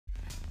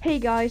Hey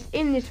guys,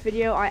 in this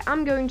video I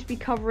am going to be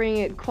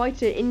covering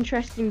quite an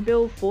interesting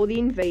build for the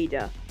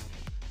Invader.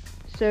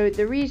 So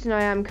the reason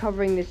I am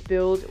covering this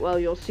build, well,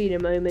 you'll see in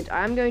a moment,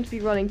 I am going to be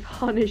running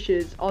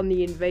Punishers on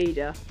the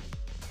Invader.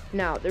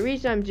 Now, the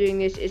reason I'm doing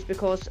this is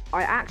because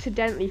I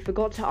accidentally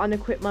forgot to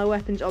unequip my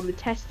weapons on the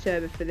test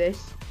server for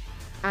this,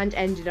 and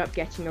ended up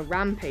getting a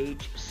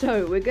Rampage.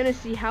 So we're going to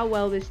see how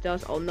well this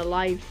does on the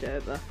live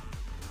server.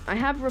 I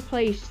have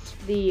replaced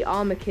the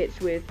armor kits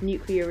with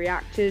nuclear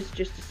reactors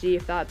just to see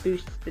if that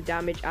boosts the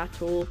damage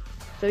at all.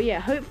 So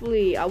yeah,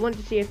 hopefully I want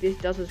to see if this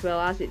does as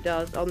well as it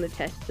does on the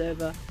test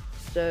server.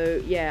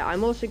 So yeah,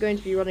 I'm also going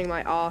to be running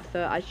my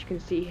Arthur, as you can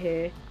see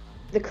here.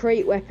 The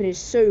crate weapon is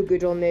so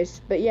good on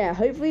this, but yeah,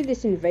 hopefully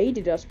this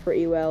Invader does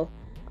pretty well.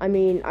 I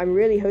mean, I'm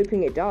really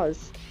hoping it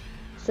does.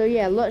 So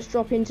yeah, let's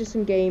drop into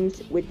some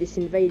games with this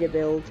Invader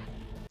build.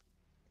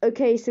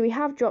 Okay, so we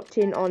have dropped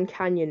in on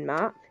Canyon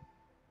map.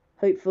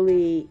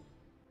 Hopefully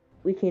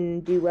we can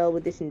do well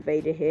with this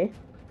Invader here.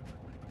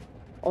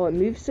 Oh, it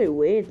moves so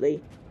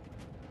weirdly.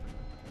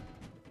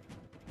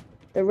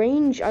 The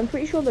range, I'm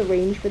pretty sure the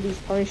range for these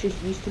Punishers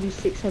used to be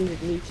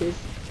 600 meters,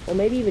 or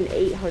maybe even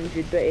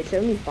 800, but it's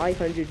only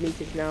 500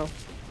 meters now.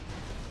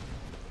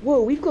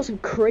 Whoa, we've got some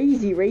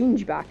crazy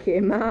range back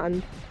here,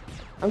 man.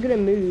 I'm gonna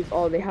move.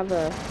 Oh, they have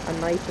a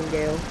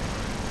Nightingale.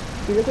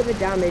 If you look at the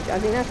damage, I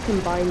think that's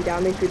combined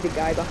damage with the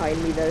guy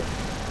behind me though.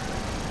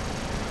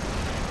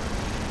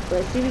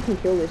 Let's see if we can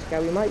kill this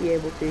guy. We might be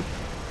able to.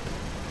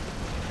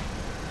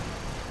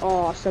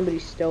 Oh, somebody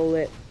stole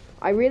it.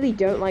 I really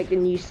don't like the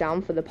new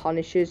sound for the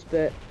Punishers,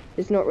 but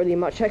there's not really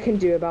much I can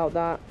do about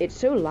that. It's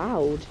so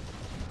loud.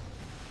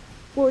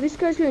 Whoa, this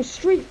guy's going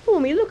straight for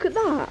me. Look at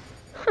that.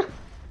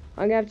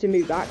 I'm gonna have to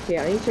move back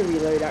here. I need to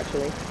reload,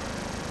 actually.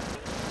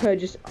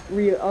 Just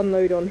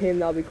unload on him.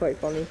 That'll be quite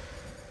funny.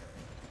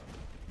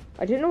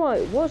 I don't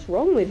know what's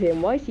wrong with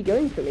him. Why is he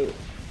going for me?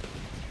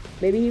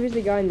 Maybe he was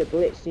the guy in the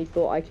blitz and he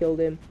thought I killed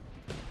him.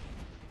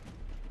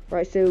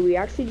 Right, so we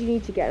actually do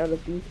need to get another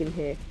beacon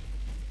here.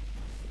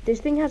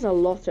 This thing has a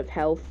lot of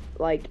health.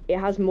 Like, it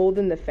has more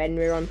than the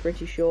Fenrir, I'm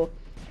pretty sure.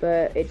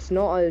 But it's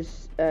not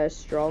as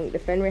strong. The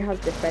Fenrir has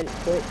defense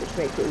points, which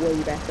makes it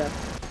way better.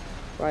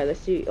 Right, let's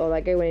see. Oh,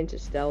 that guy went into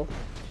stealth.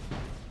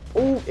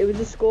 Oh, it was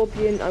a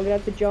Scorpion. I'm gonna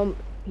have to jump.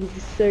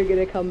 He's so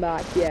gonna come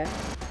back. Yeah,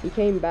 he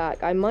came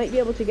back. I might be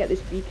able to get this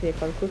beacon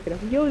if I'm quick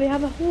enough. Yo, they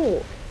have a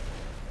Hawk.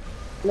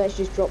 Let's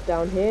just drop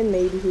down here, and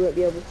maybe he won't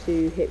be able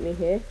to hit me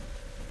here.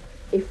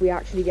 If we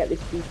actually get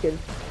this beacon.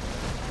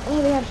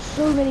 Oh, they have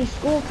so many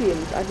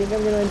Scorpions. I think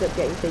I'm going to end up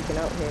getting taken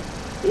out here.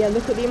 But yeah,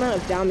 look at the amount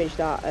of damage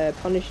that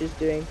Punisher's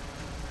doing.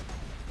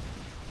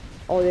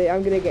 Oh,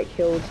 I'm going to get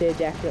killed here,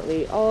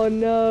 definitely. Oh,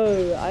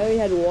 no. I only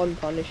had one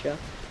Punisher.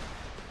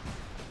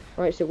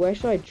 Right, so where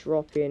should I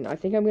drop in? I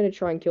think I'm going to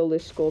try and kill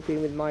this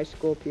Scorpion with my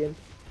Scorpion.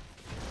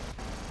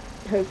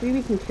 Hopefully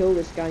we can kill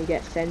this guy and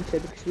get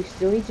center, because we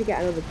still need to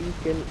get another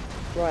beacon.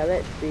 Right,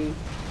 let's see.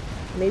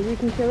 Maybe we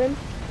can kill him?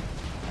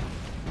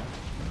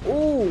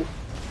 Oh!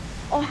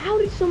 Oh, how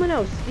did someone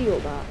else steal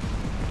that?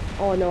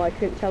 Oh no, I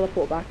couldn't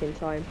teleport back in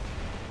time.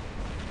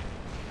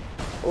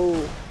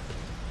 Oh.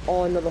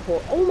 Oh, another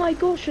Hawk. Oh my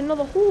gosh,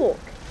 another Hawk!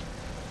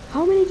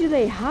 How many do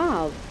they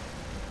have?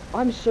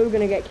 I'm so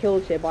gonna get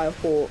killed here by a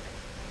Hawk.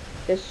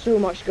 There's so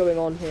much going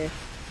on here.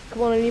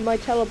 Come on, I need my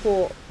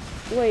teleport.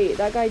 Wait,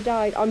 that guy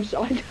died. I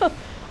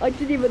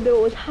didn't even know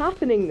what was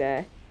happening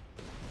there.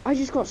 I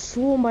just got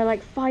swarmed by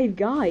like 5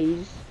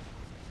 guys.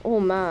 Oh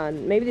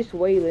man, maybe this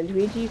Wayland.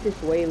 We need to use this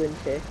Wayland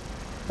here.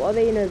 What are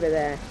they in over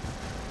there?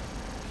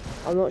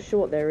 I'm not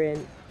sure what they're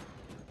in.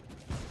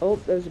 Oh,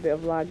 there's a bit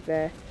of lag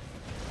there.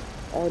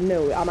 Oh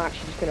no, I'm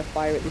actually just going to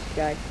fire at this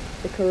guy.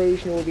 The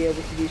corrosion will be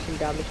able to do some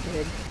damage to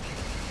him.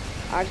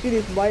 Actually,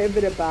 this might have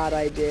been a bad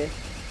idea.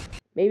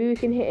 Maybe we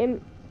can hit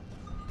him.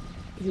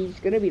 He's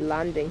going to be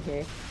landing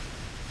here.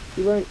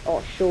 He won't.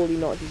 Oh, surely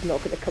not. He's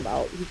not going to come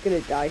out. He's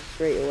going to die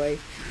straight away.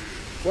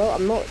 Well,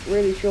 I'm not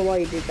really sure why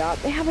he did that.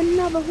 They have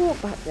another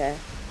Hawk back there.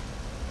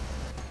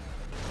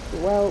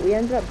 Well, we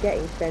ended up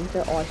getting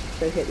center. Oh, I should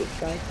so hit this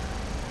guy.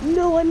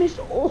 No, I missed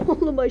all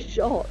of my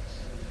shots.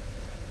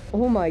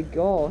 Oh my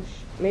gosh.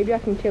 Maybe I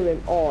can kill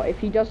him. Oh, if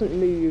he doesn't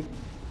move,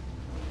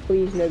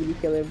 please nobody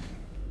kill him.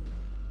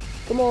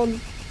 Come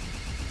on.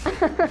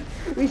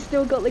 We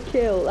still got the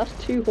kill.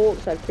 That's 2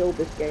 Hawks I've killed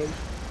this game.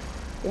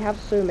 They have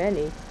so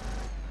many.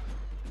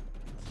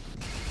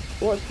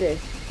 What's this?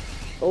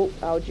 Oh,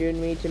 Algian,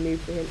 we need to move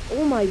for him.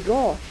 Oh my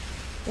gosh!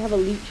 They have a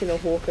Leech and a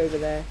Hawk over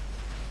there.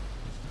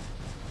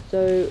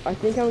 So, I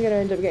think I'm going to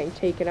end up getting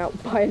taken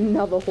out by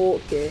another Hawk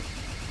here.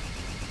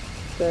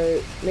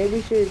 So, maybe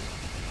we should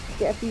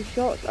get a few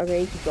shots. I'm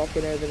going to drop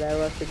in over there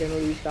or else we're going to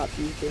lose that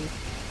beacon.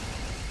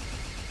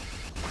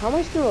 How am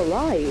I still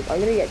alive? I'm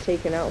going to get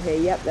taken out here.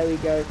 Yep, there we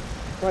go.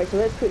 Right, so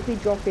let's quickly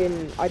drop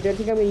in. I don't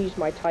think I'm going to use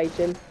my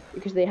Titan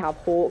because they have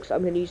Hawks.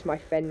 I'm going to use my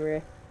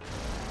Fenrir.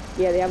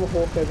 Yeah, they have a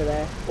Hawk over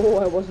there. Oh,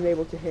 I wasn't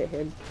able to hit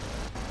him.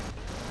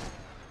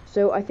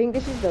 So, I think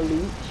this is the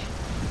Leech.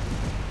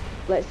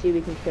 Let's see if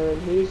we can kill him.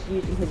 He's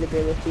using his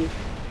ability.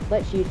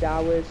 Let's use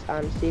ours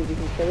and see if we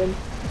can kill him.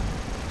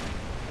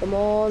 Come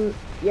on.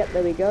 Yep,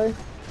 there we go.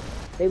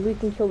 Maybe we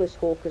can kill this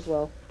hawk as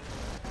well.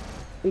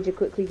 We need to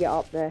quickly get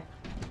up there.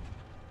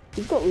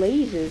 He's got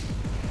lasers.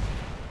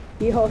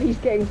 Yo, he's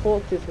getting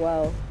hawked as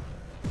well.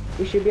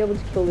 We should be able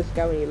to kill this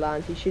guy when he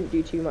lands. He shouldn't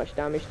do too much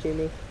damage to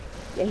me.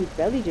 Yeah, he's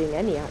barely doing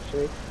any,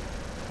 actually.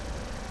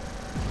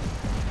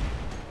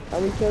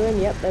 Can we kill him?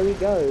 Yep, there we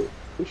go.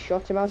 We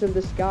shot him out of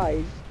the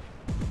skies.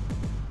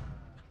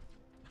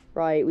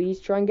 Right, we need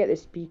to try and get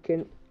this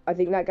beacon. I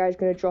think that guy's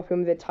going to drop him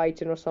with a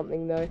Titan or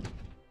something, though.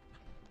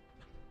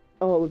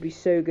 Oh, it would be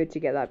so good to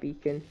get that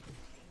beacon.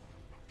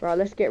 Right,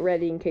 let's get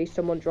ready in case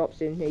someone drops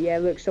in here. Yeah,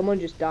 look, someone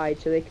just died,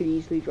 so they could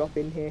easily drop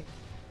in here.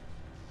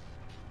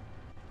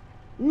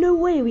 No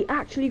way, we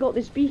actually got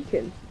this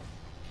beacon.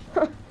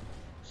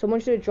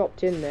 Someone should have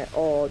dropped in there.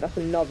 Oh, that's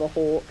another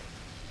hawk.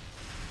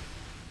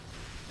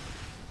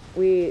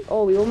 We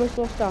almost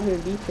lost our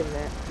home beacon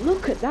there.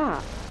 Look at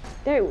that.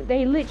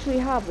 They literally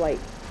have like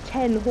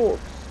 10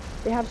 hawks.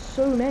 They have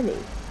so many.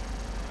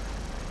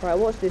 Right,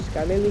 what's this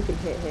guy? Maybe we can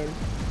hit him.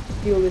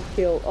 Steal this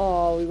kill.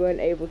 Oh, we weren't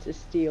able to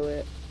steal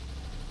it.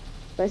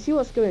 Let's see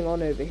what's going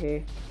on over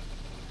here.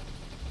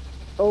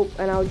 Oh,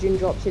 and our Jin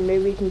drops in.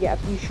 Maybe we can get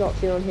a few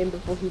shots in on him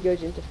before he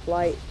goes into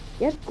flight.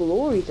 He has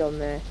glories on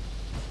there.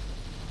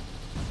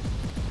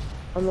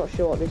 I'm not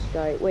sure what this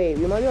guy... Wait,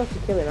 we might be able to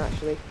kill him,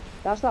 actually.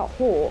 That's that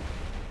hawk.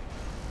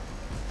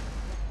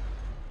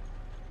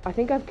 I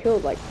think I've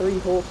killed, like, 3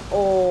 hawks.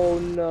 Oh,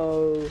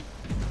 no.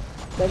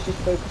 Let's just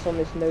focus on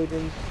this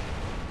Nodens.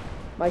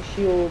 My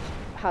shield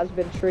has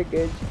been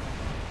triggered.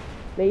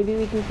 Maybe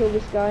we can kill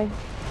this guy.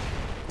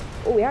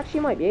 Oh, we actually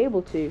might be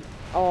able to.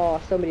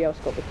 Oh, somebody else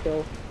got the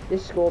kill.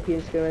 This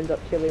Scorpion's going to end up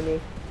killing me.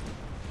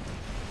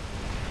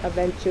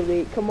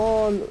 Eventually. Come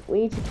on.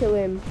 We need to kill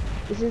him.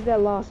 This is their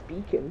last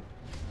beacon.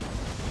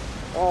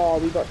 Oh,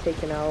 we got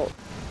taken out.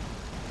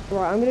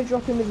 Right, I'm going to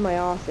drop him with my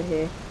Arthur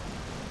here.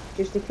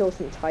 Just to kill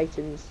some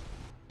Titans.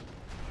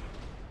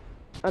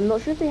 I'm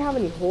not sure if they have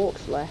any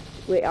Hawks left.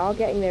 We are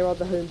getting their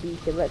other home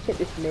beacon. Let's hit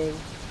this Ming.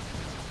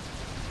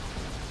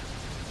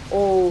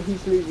 Oh,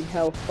 he's losing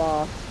health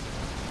fast.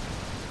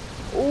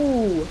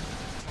 Oh.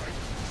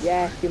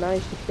 Yes, we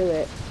managed to kill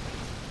it.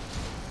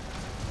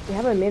 We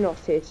have a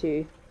Minos here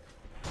too.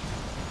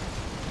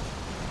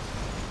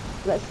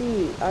 Let's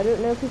see. I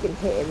don't know if we can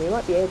hit him. We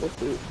might be able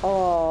to.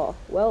 Oh,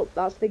 well,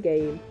 that's the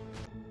game.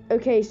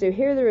 Okay, so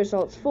here are the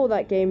results for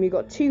that game. We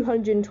got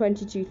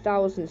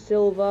 222,000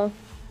 silver.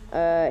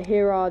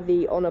 Here are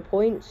the honor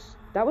points.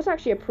 That was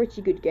actually a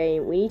pretty good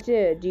game. We need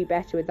to do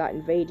better with that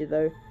Invader,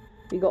 though.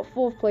 We got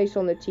 4th place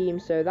on the team,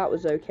 so that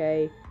was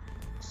okay.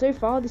 So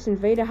far, this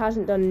Invader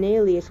hasn't done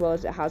nearly as well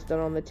as it has done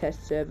on the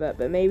test server,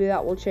 but maybe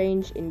that will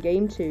change in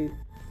Game 2.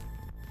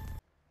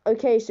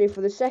 Okay, so for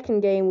the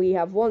second game, we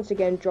have once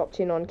again dropped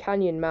in on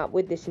Canyon map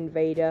with this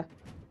Invader.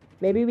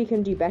 Maybe we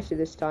can do better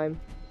this time.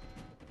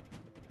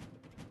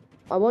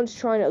 I want to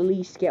try and at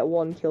least get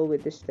 1 kill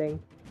with this thing.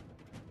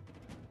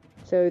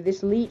 So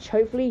this Leech,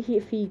 hopefully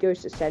if he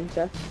goes to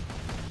center.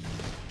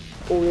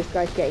 Oh, this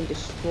guy's getting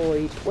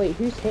destroyed. Wait,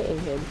 who's hitting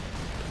him?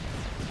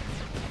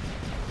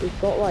 We've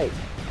got like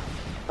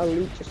a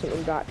Leech or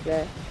something back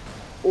there.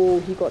 Oh,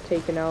 he got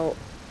taken out.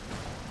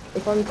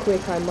 If I'm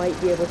quick, I might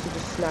be able to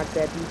just snag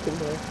their beacon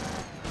here.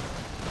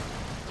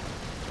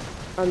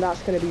 And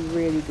that's going to be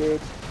really good.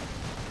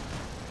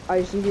 I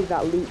just needed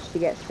that Leech to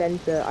get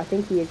center. I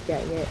think he is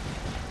getting it.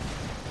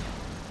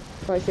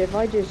 Right, so if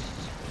I just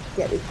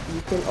get this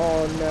beacon...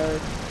 Oh,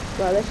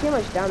 no. Right, let's see how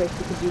much damage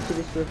we can do to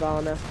this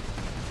Ravana.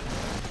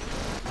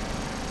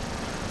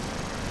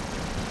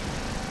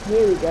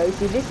 Here we go.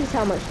 See, this is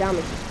how much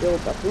damage is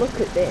built up.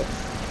 Look at this.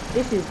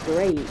 This is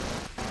great.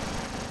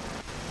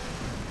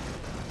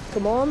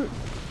 Come on.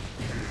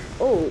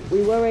 Oh,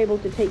 we were able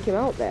to take him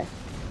out there.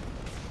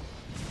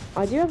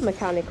 I do have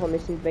mechanic on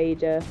this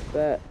Invader,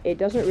 but it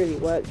doesn't really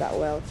work that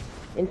well.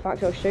 In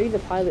fact, I'll show you the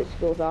pilot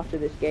skills after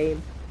this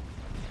game.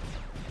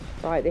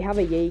 Right, they have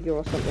a Jaeger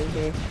or something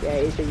here. Yeah,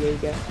 it is a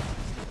Jaeger.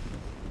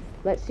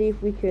 Let's see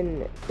if we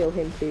can kill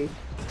him too.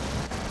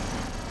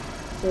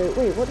 So,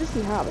 wait, what does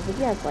he have? I think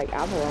he has, like,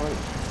 Avalanche.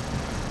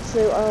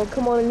 So, oh,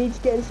 come on, I need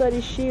to get inside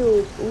his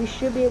shield. We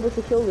should be able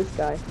to kill this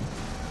guy.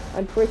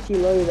 I'm pretty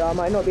low, though. I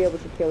might not be able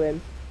to kill him.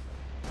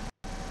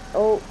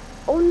 Oh.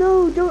 Oh,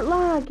 no, don't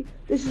lag.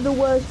 This is the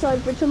worst time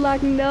for it to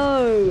lag.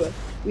 No.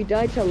 We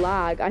died to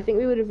lag. I think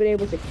we would have been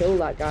able to kill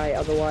that guy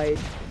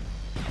otherwise.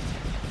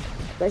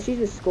 Let's use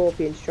the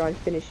Scorpion to try and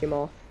finish him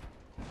off.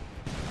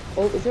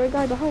 Oh, is there a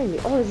guy behind me?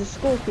 Oh, there's a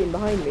Scorpion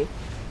behind me.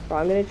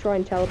 Right, I'm going to try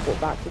and teleport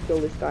back to kill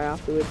this guy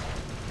afterwards.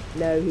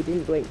 No, he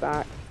didn't blink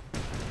back.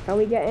 Can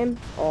we get him?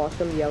 Oh,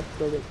 somebody else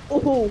killed him.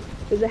 Oh,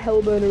 there's a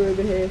Hellburner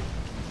over here.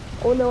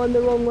 Oh no, I'm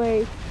the wrong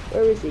way.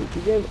 Where is he?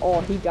 He's over...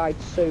 Oh, he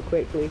died so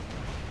quickly.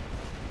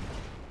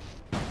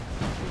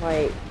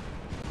 Right,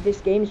 this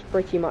game's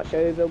pretty much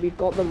over. We've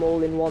got them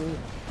all in one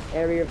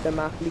area of the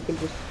map. We can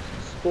just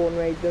spawn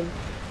raid them.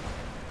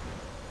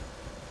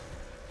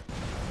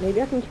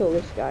 Maybe I can kill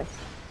this guy.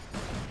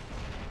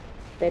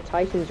 Their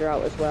Titans are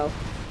out as well.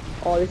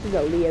 Oh, this is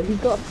a Leo. He's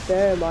got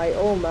Thermite.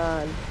 Oh,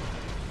 man.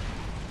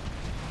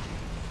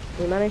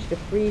 We managed to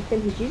freeze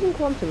him. He's using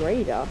quantum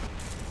radar.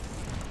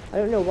 I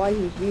don't know why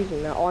he's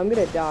using that. Oh, I'm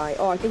gonna die.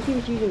 Oh, I think he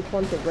was using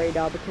quantum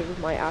radar because of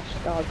my Ash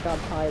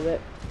Skarsgård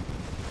pilot.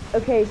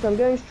 Okay, so I'm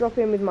going to drop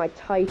in with my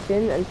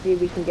Titan and see if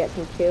we can get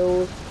some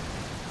kills.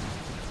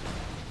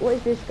 What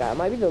is this guy? It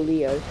might be the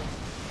Leo.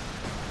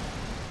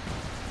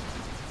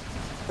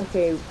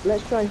 Okay,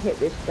 let's try and hit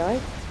this guy.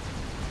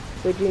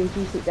 We're doing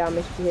decent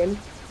damage to him.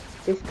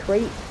 This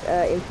crate's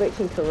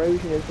inflicting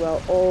corrosion as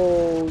well.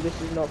 Oh,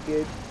 this is not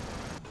good.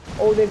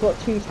 Oh, they've got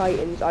 2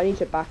 Titans. I need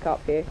to back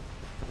up here.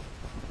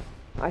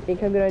 I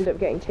think I'm going to end up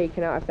getting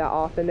taken out if that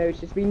Arthur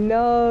noticed me.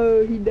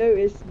 No, he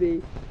noticed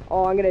me.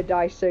 Oh, I'm going to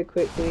die so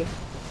quickly.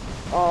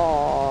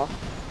 Oh.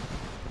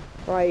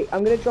 Right,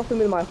 I'm going to drop him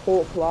with my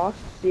Hawk last.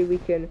 See if we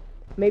can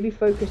maybe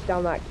focus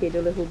down that kid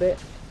a little bit.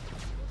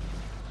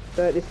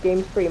 But this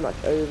game's pretty much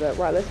over.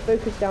 Right, let's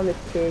focus down this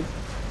kid.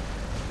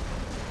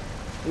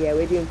 Yeah,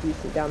 we're doing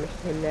decent damage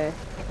to him there.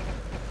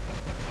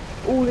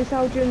 Oh, this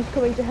Alger's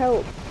coming to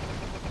help.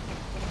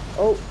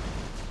 Oh,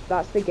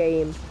 that's the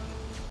game.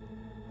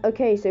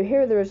 Okay, so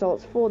here are the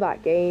results for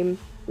that game.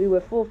 We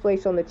were 4th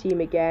place on the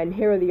team again.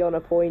 Here are the honor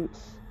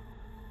points.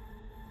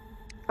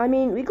 I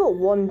mean, we got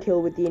 1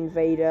 kill with the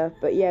Invader,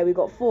 but yeah, we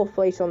got 4th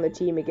place on the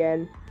team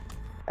again.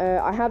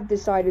 I have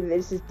decided that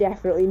this is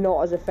definitely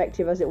not as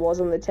effective as it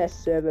was on the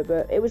test server,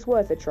 but it was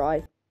worth a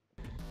try.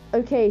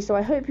 Okay, so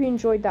I hope you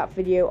enjoyed that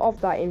video of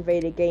that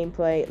Invader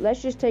gameplay.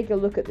 Let's just take a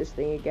look at this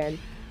thing again.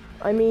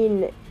 I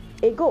mean,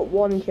 it got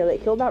 1 kill,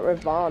 it killed that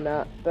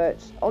Ravana,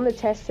 but on the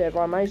test server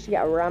I managed to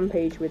get a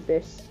Rampage with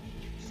this.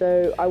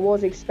 So I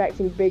was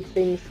expecting big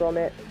things from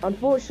it.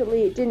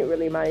 Unfortunately, it didn't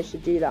really manage to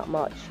do that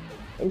much.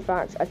 In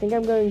fact, I think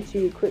I'm going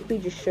to quickly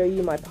just show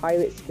you my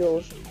pilot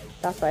skills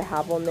that I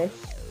have on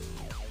this.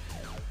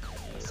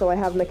 So I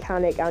have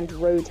Mechanic and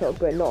Rotor,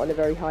 but not on a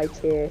very high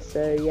tier,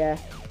 so yeah.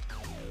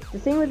 The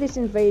thing with this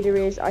Invader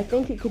is, I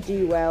think it could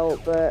do well,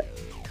 but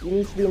you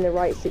need to be in the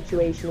right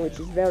situation, which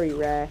is very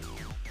rare.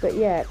 But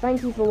yeah,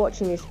 thank you for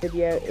watching this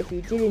video. If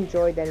you did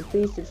enjoy, then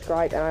please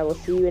subscribe, and I will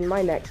see you in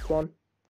my next one.